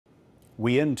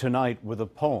We end tonight with a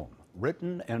poem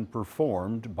written and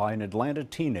performed by an Atlanta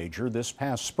teenager this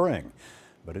past spring,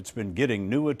 but it's been getting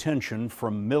new attention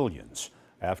from millions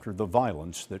after the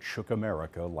violence that shook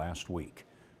America last week.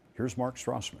 Here's Mark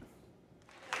Strassmann.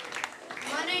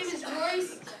 My name is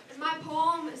Royce, and my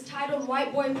poem is titled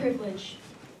White Boy Privilege.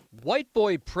 White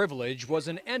Boy Privilege was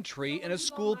an entry in a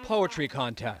school poetry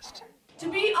contest. To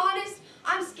be honest,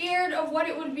 I'm scared of what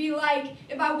it would be like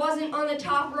if I wasn't on the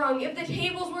top rung, if the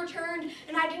tables were turned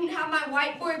and I didn't have my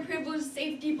white boy privilege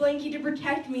safety blanket to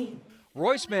protect me.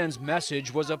 Royceman's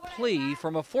message was a plea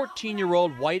from a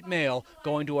 14-year-old white male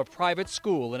going to a private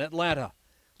school in Atlanta.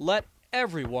 Let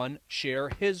everyone share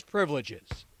his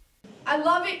privileges. I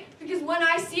love it because when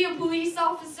I see a police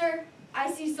officer,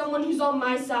 I see someone who's on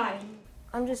my side.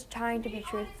 I'm just trying to be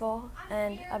truthful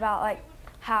and about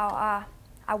how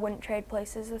I wouldn't trade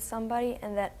places with somebody,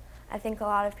 and that I think a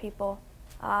lot of people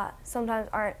sometimes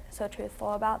aren't so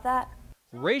truthful about that.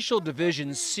 Racial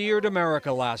division seared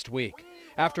America last week.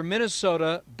 After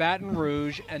Minnesota, Baton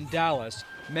Rouge, and Dallas,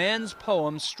 Mann's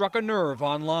poem struck a nerve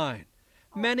online.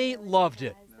 Many loved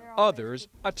it. Others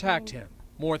attacked him.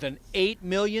 More than 8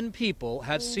 million people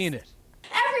have seen it.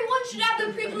 Everyone should have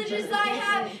the privileges that I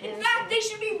have. In fact, they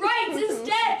should be rights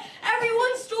instead.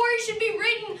 Everyone's story should be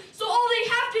written, so all they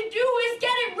have to do is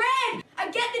get it read.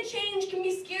 I get the change can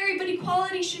be scary, but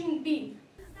equality shouldn't be.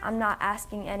 I'm not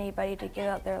asking anybody to give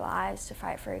up their lives to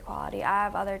fight for equality. I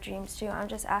have other dreams too. I'm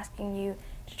just asking you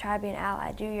to try to be an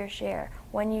ally. Do your share.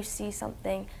 When you see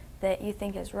something that you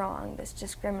think is wrong, this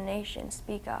discrimination,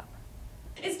 speak up.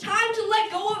 It's time to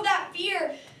let go of that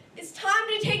fear. It's time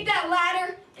to take that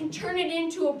ladder and turn it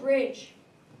into a bridge.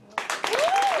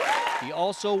 He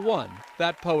also won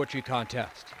that poetry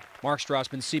contest. Mark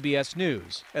Strassmann, CBS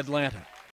News, Atlanta.